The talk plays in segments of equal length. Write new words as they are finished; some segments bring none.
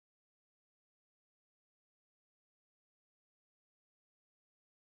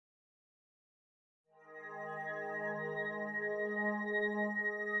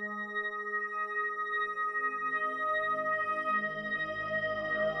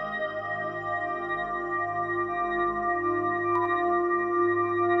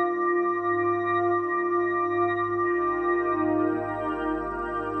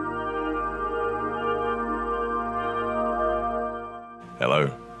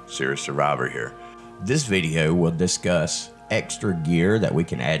Serious Survivor here. This video will discuss extra gear that we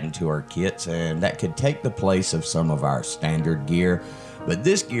can add into our kits, and that could take the place of some of our standard gear, but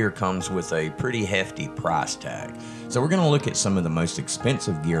this gear comes with a pretty hefty price tag. So we're going to look at some of the most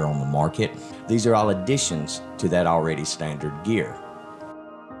expensive gear on the market. These are all additions to that already standard gear.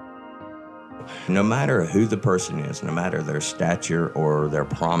 No matter who the person is, no matter their stature or their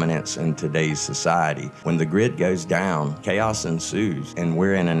prominence in today's society, when the grid goes down, chaos ensues, and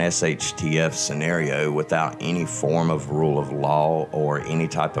we're in an SHTF scenario without any form of rule of law or any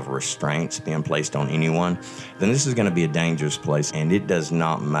type of restraints being placed on anyone, then this is going to be a dangerous place, and it does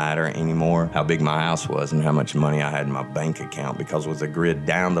not matter anymore how big my house was and how much money I had in my bank account, because with the grid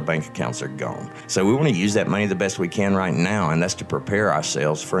down, the bank accounts are gone. So we want to use that money the best we can right now, and that's to prepare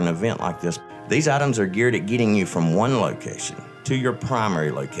ourselves for an event like this. These items are geared at getting you from one location to your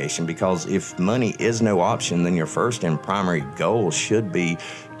primary location, because if money is no option, then your first and primary goal should be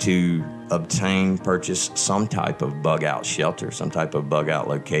to purchase some type of bug out shelter, some type of bug out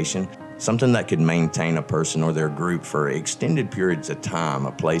location, something that could maintain a person or their group for extended periods of time,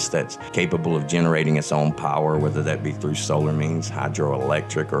 a place that's capable of generating its own power, whether that be through solar means,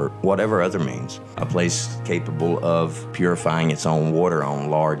 hydroelectric, or whatever other means. A place capable of purifying its own water on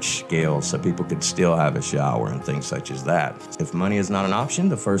large scales so people could still have a shower and things such as that. If money is not an option,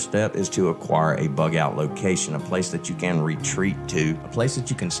 the first step is to acquire a bug out location, a place that you can retreat to, a place that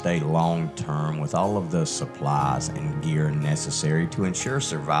you can stay long term with all of the supplies and gear necessary to ensure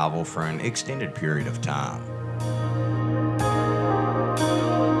survival for an extended period of time.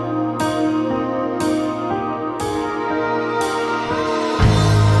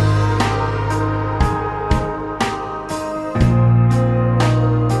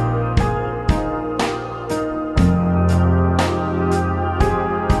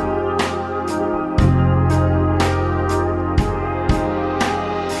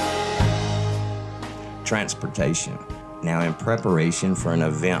 Transportation. Now, in preparation for an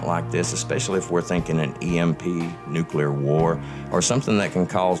event like this, especially if we're thinking an EMP, nuclear war, or something that can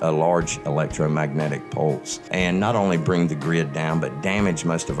cause a large electromagnetic pulse, and not only bring the grid down, but damage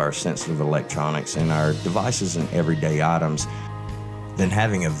most of our sensitive electronics and our devices and everyday items, then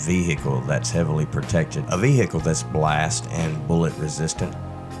having a vehicle that's heavily protected, a vehicle that's blast and bullet resistant,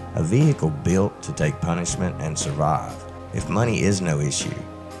 a vehicle built to take punishment and survive. If money is no issue,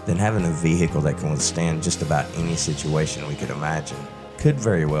 then having a vehicle that can withstand just about any situation we could imagine could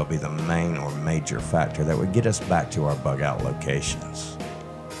very well be the main or major factor that would get us back to our bug out locations.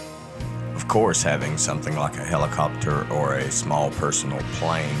 Of course, having something like a helicopter or a small personal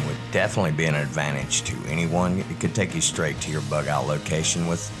plane would definitely be an advantage to anyone. It could take you straight to your bug out location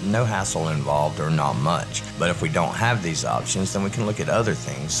with no hassle involved or not much. But if we don't have these options, then we can look at other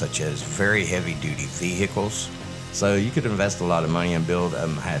things such as very heavy duty vehicles. So you could invest a lot of money and build a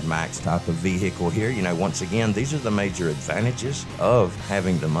Mad Max type of vehicle here. You know, once again, these are the major advantages of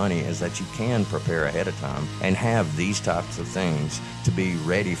having the money, is that you can prepare ahead of time and have these types of things to be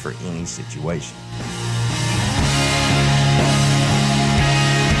ready for any situation.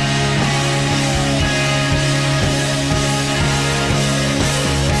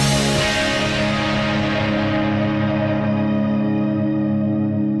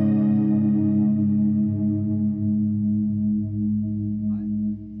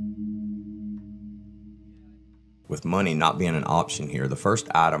 With money not being an option here, the first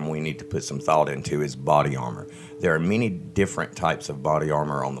item we need to put some thought into is body armor. There are many different types of body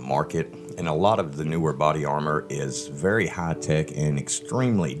armor on the market, and a lot of the newer body armor is very high-tech and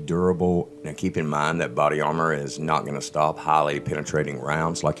extremely durable. Now keep in mind that body armor is not going to stop highly penetrating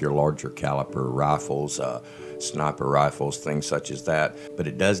rounds like your larger caliber rifles, sniper rifles, things such as that, but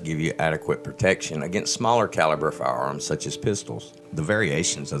it does give you adequate protection against smaller caliber firearms such as pistols. The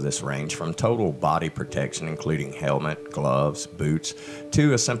variations of this range from total body protection, including helmet, gloves, boots,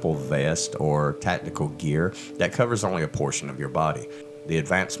 to a simple vest or tactical gear that covers only a portion of your body. The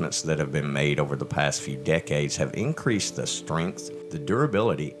advancements that have been made over the past few decades have increased the strength, the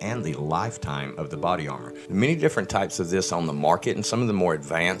durability, and the lifetime of the body armor. Many different types of this on the market, and some of the more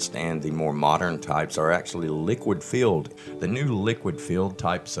advanced and the more modern types are actually liquid filled. The new liquid filled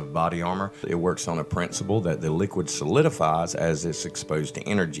types of body armor, it works on a principle that the liquid solidifies as it's exposed to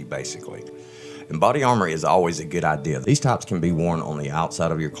energy, basically. And body armor is always a good idea. These types can be worn on the outside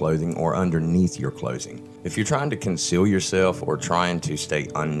of your clothing or underneath your clothing. If you're trying to conceal yourself or trying to stay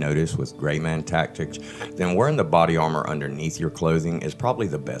unnoticed with gray man tactics, then wearing the body armor underneath your clothing is probably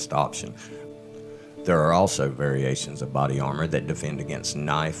the best option. There are also variations of body armor that defend against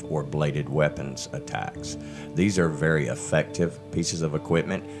knife or bladed weapons attacks. These are very effective pieces of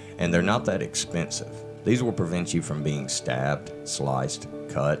equipment, and they're not that expensive. These will prevent you from being stabbed, sliced,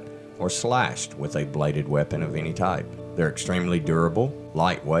 cut, or slashed with a bladed weapon of any type. They're extremely durable,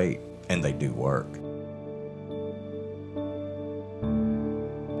 lightweight, and they do work.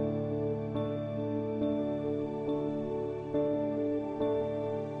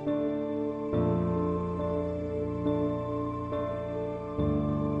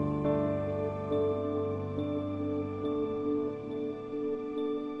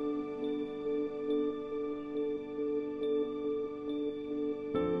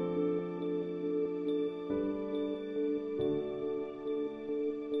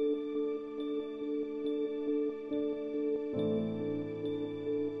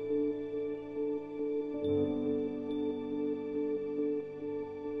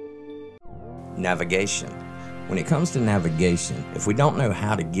 Navigation. When it comes to navigation, if we don't know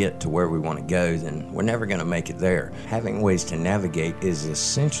how to get to where we want to go, then we're never going to make it there. Having ways to navigate is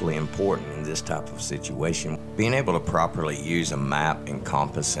essentially important in this type of situation. Being able to properly use a map and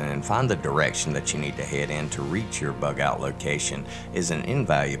compass and find the direction that you need to head in to reach your bug out location is an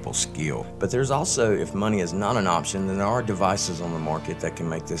invaluable skill. But there's also, if money is not an option, then there are devices on the market that can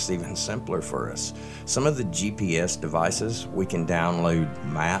make this even simpler for us. Some of the GPS devices, we can download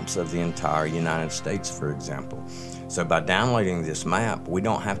maps of the entire United States, for example. So by downloading this map, we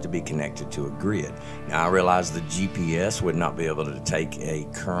don't have to be connected to a grid. Now I realize the GPS would not be able to take a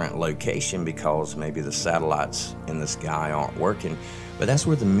current location because maybe the satellites in the sky aren't working, but that's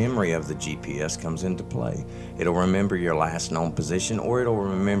where the memory of the GPS comes into play. It'll remember your last known position, or it'll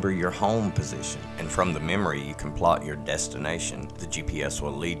remember your home position. And from the memory, you can plot your destination. The GPS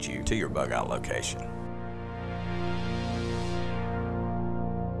will lead you to your bug out location.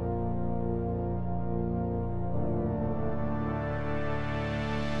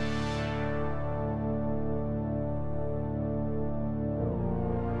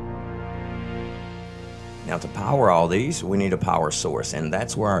 Now to power all these, we need a power source, and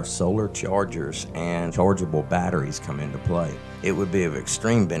that's where our solar chargers and chargeable batteries come into play. It would be of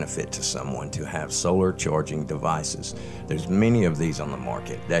extreme benefit to someone to have solar charging devices. There's many of these on the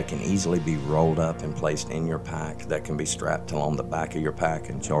market that can easily be rolled up and placed in your pack, that can be strapped along the back of your pack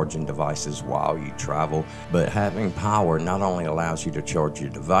and charging devices while you travel. But having power not only allows you to charge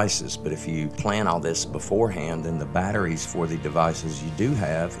your devices, but if you plan all this beforehand, then the batteries for the devices you do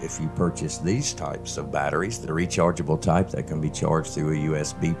have, if you purchase these types of batteries, the rechargeable type that can be charged through a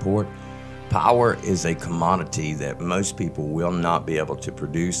USB port, power is a commodity that most people will not be able to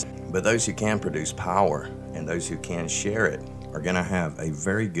produce, but those who can produce power and those who can share it are going to have a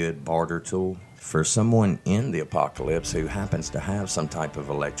very good barter tool. For someone in the apocalypse who happens to have some type of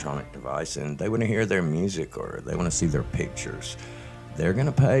electronic device and they want to hear their music or they want to see their pictures, they're going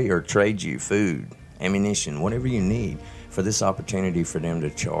to pay or trade you food, ammunition, whatever you need for this opportunity for them to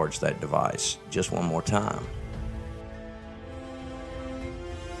charge that device just one more time.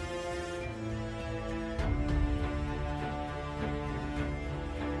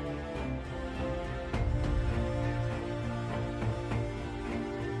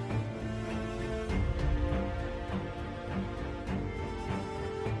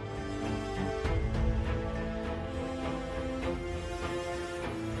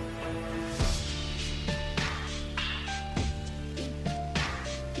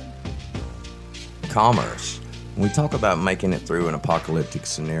 Commerce. When we talk about making it through an apocalyptic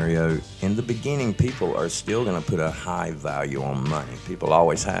scenario, in the beginning, people are still going to put a high value on money. People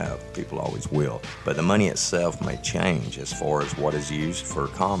always have, people always will. But the money itself may change as far as what is used for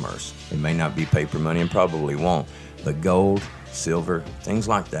commerce. It may not be paper money and probably won't, but gold, silver, things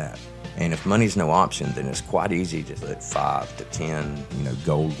like that. And if money's no option, then it's quite easy to put 5 to 10,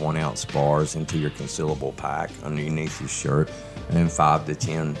 gold 1-ounce bars into your concealable pack underneath your shirt, and then 5 to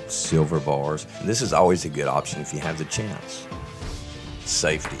 10 silver bars. This is always a good option if you have the chance.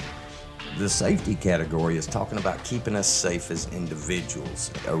 Safety. The safety category is talking about keeping us safe as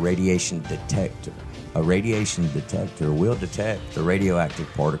individuals. A radiation detector. A radiation detector will detect the radioactive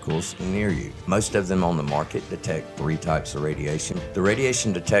particles near you. Most of them on the market detect 3 types of radiation. The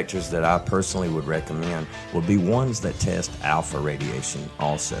radiation detectors that I personally would recommend will be ones that test alpha radiation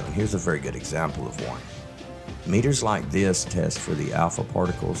also. And here's a very good example of one. Meters like this test for the alpha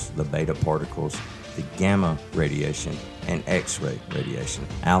particles, the beta particles, the gamma radiation, and X-ray radiation.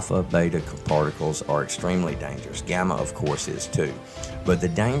 Alpha, beta particles are extremely dangerous. Gamma, of course, is too. But the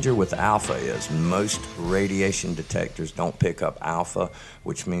danger with alpha is most radiation detectors don't pick up alpha,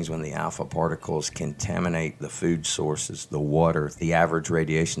 which means when the alpha particles contaminate the food sources, the water, the average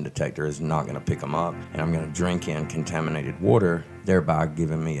radiation detector is not going to pick them up, and I'm going to drink in contaminated water, thereby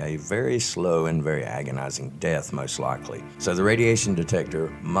giving me a very slow and very agonizing death, most likely. So the radiation detector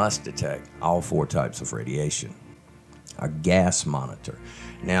must detect all 4 types of radiation. A gas monitor.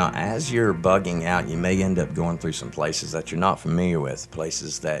 Now, as you're bugging out, you may end up going through some places that you're not familiar with,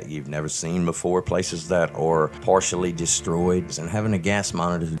 places that you've never seen before, places that are partially destroyed, and having a gas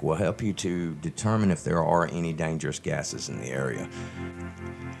monitor will help you to determine if there are any dangerous gases in the area.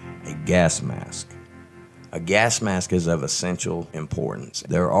 A gas mask. A gas mask is of essential importance.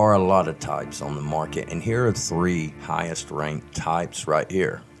 There are a lot of types on the market, and here are 3 highest ranked types right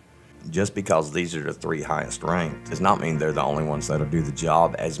here. Just because these are the 3 highest ranked does not mean they're the only ones that'll do the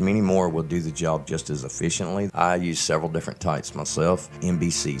job, as many more will do the job just as efficiently. I use several different types myself.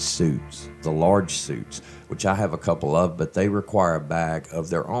 NBC suits, the large suits, which I have a couple of, but they require a bag of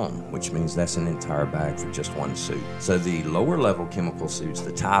their own, which means that's an entire bag for just one suit. So the lower level chemical suits,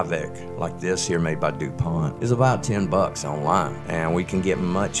 the Tyvek, like this here made by DuPont, is about $10 online. And we can get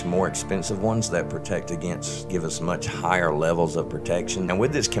much more expensive ones that protect against, give us much higher levels of protection. And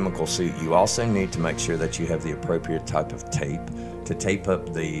with this chemical suit, you also need to make sure that you have the appropriate type of tape to tape up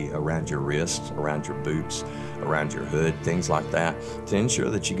around your wrists, around your boots, around your hood, things like that, to ensure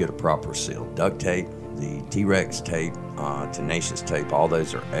that you get a proper seal. Duct tape, the T-Rex tape, tenacious tape, all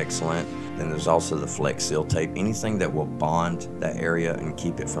those are excellent. Then there's also the Flex Seal tape, anything that will bond that area and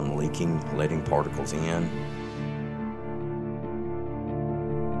keep it from leaking, letting particles in.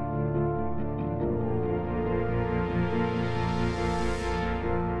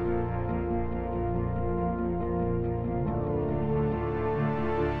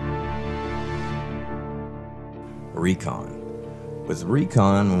 Recon. With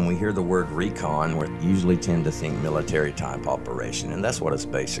recon, when we hear the word recon, we usually tend to think military type operation, and that's what it's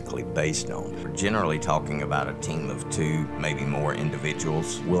basically based on. We're generally talking about a team of 2, maybe more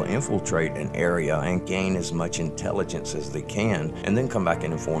individuals will infiltrate an area and gain as much intelligence as they can, and then come back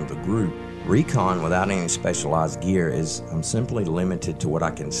and inform the group. Recon without any specialized gear is I'm simply limited to what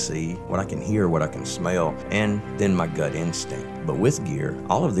I can see, what I can hear, what I can smell, and then my gut instinct. But with gear,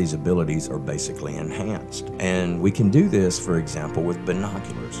 all of these abilities are basically enhanced. And we can do this, for example, with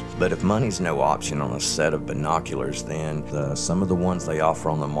binoculars. But if money's no option on a set of binoculars, then some of the ones they offer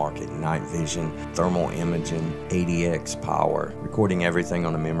on the market, night vision, thermal imaging, ADX power, recording everything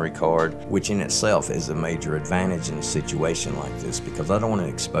on a memory card, which in itself is a major advantage in a situation like this, because I don't want to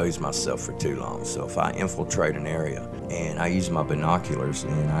expose myself for too long. So if I infiltrate an area and I use my binoculars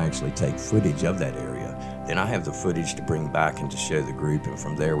and I actually take footage of that area, then I have the footage to bring back and to show the group, and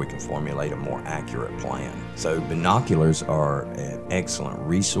from there we can formulate a more accurate plan. So binoculars are an excellent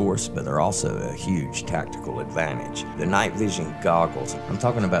resource, but they're also a huge tactical advantage. The night vision goggles, I'm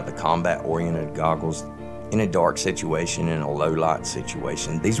talking about the combat-oriented goggles. In a dark situation, in a low light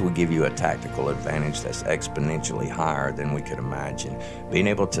situation, these will give you a tactical advantage that's exponentially higher than we could imagine. Being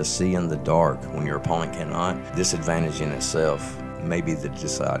able to see in the dark when your opponent cannot, this advantage in itself may be the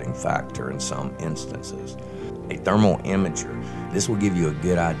deciding factor in some instances. A thermal imager, this will give you a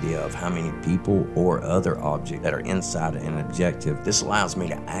good idea of how many people or other objects that are inside an objective. This allows me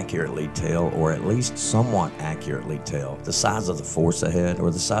to accurately tell, or at least somewhat accurately tell, the size of the force ahead or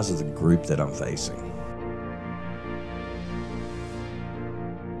the size of the group that I'm facing.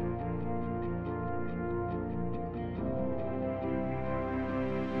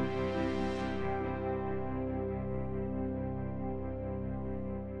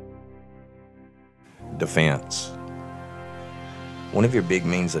 Defense. One of your big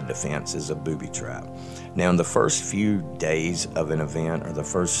means of defense is a booby trap. Now, in the first few days of an event, or the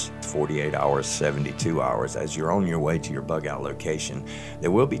first 48 hours, 72 hours, as you're on your way to your bug out location, there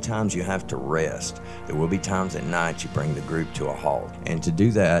will be times you have to rest. There will be times at night you bring the group to a halt. And to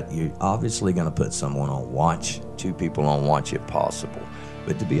do that, you're obviously going to put someone on watch, 2 people on watch if possible.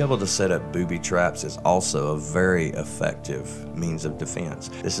 But to be able to set up booby traps is also a very effective means of defense.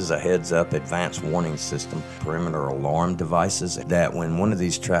 This is a heads-up advanced warning system, perimeter alarm devices, that when one of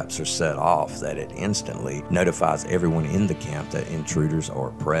these traps are set off, that it instantly notifies everyone in the camp that intruders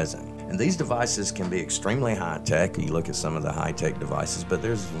are present. And these devices can be extremely high-tech. You look at some of the high-tech devices, but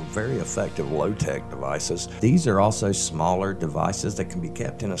there's very effective low-tech devices. These are also smaller devices that can be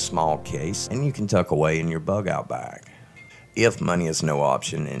kept in a small case, and you can tuck away in your bug-out bag. If money is no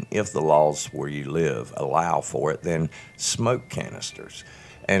option, and if the laws where you live allow for it, then smoke canisters.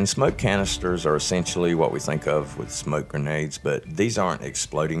 and smoke canisters are essentially what we think of with smoke grenades, but these aren't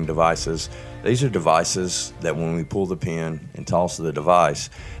exploding devices. These are devices that when we pull the pin and toss the device,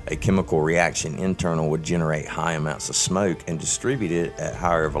 a chemical reaction internal would generate high amounts of smoke and distribute it at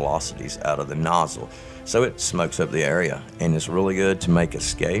higher velocities out of the nozzle. So it smokes up the area, and it's really good to make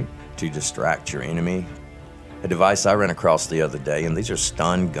escape, to distract your enemy. A device I ran across the other day, and these are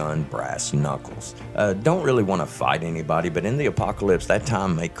stun gun brass knuckles. Don't really want to fight anybody, but in the apocalypse that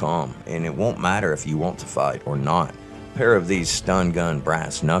time may come, and it won't matter if you want to fight or not. A pair of these stun gun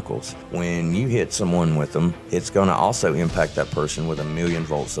brass knuckles, when you hit someone with them, it's going to also impact that person with 1,000,000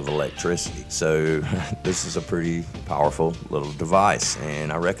 volts of electricity. So this is a pretty powerful little device,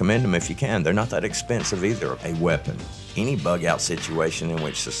 and I recommend them if you can. They're not that expensive either. A weapon. Any bug out situation in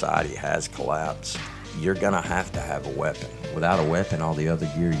which society has collapsed, you're gonna have a weapon. Without a weapon, all the other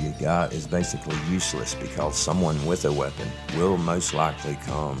gear you got is basically useless, because someone with a weapon will most likely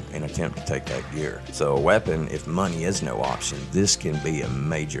come and attempt to take that gear. So a weapon, if money is no option, this can be a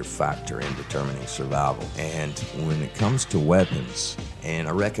major factor in determining survival. And when it comes to weapons, and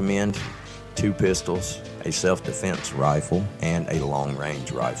I recommend 2 pistols, a self-defense rifle, and a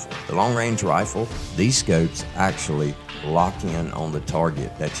long-range rifle. The long-range rifle, these scopes actually lock in on the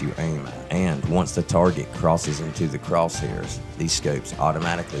target that you aim at, and once the target crosses into the crosshairs, these scopes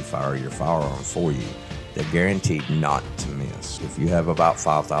automatically fire your firearm for you. They're guaranteed not to miss. If you have about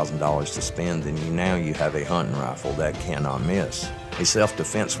 $5,000 to spend, then now you have a hunting rifle that cannot miss. A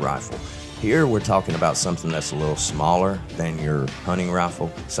self-defense rifle. Here we're talking about something that's a little smaller than your hunting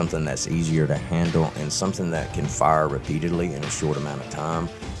rifle, something that's easier to handle, and something that can fire repeatedly in a short amount of time,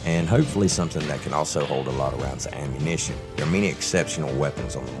 and hopefully something that can also hold a lot of rounds of ammunition. There are many exceptional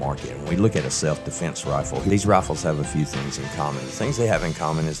weapons on the market, and we look at a self-defense rifle. These rifles have a few things in common. The things they have in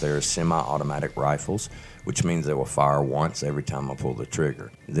common is they're semi-automatic rifles, which means they will fire once every time I pull the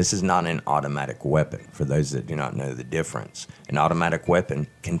trigger. This is not an automatic weapon, for those that do not know the difference. An automatic weapon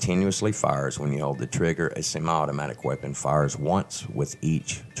continuously fires when you hold the trigger. A semi-automatic weapon fires once with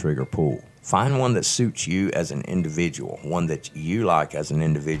each trigger pull. Find one that suits you as an individual, one that you like as an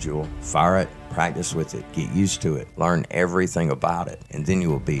individual. Fire it, practice with it, get used to it, learn everything about it, and then you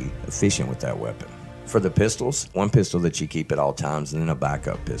will be efficient with that weapon. For the pistols, one pistol that you keep at all times, and then a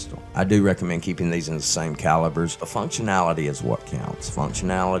backup pistol. I do recommend keeping these in the same calibers. The functionality is what counts.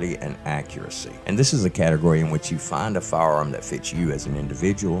 Functionality and accuracy. And this is a category in which you find a firearm that fits you as an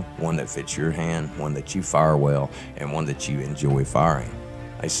individual, one that fits your hand, one that you fire well, and one that you enjoy firing.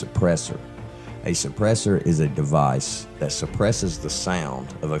 A suppressor. A suppressor is a device that suppresses the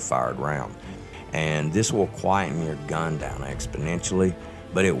sound of a fired round. And this will quieten your gun down exponentially,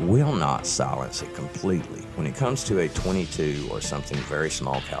 but it will not silence it completely. When it comes to a 22 or something very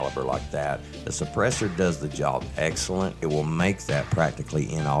small caliber like that, the suppressor does the job excellent. It will make that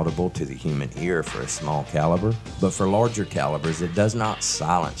practically inaudible to the human ear for a small caliber, but for larger calibers, it does not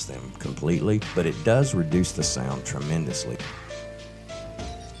silence them completely, but it does reduce the sound tremendously.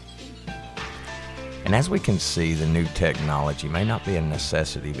 And as we can see, the new technology may not be a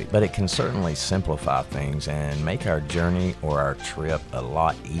necessity, but it can certainly simplify things and make our journey or our trip a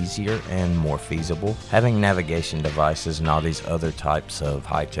lot easier and more feasible. Having navigation devices and all these other types of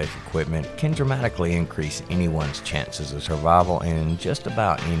high-tech equipment can dramatically increase anyone's chances of survival in just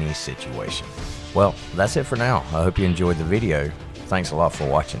about any situation. Well, that's it for now. I hope you enjoyed the video. Thanks a lot for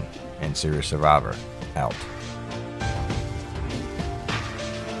watching, and Serious Survivor out.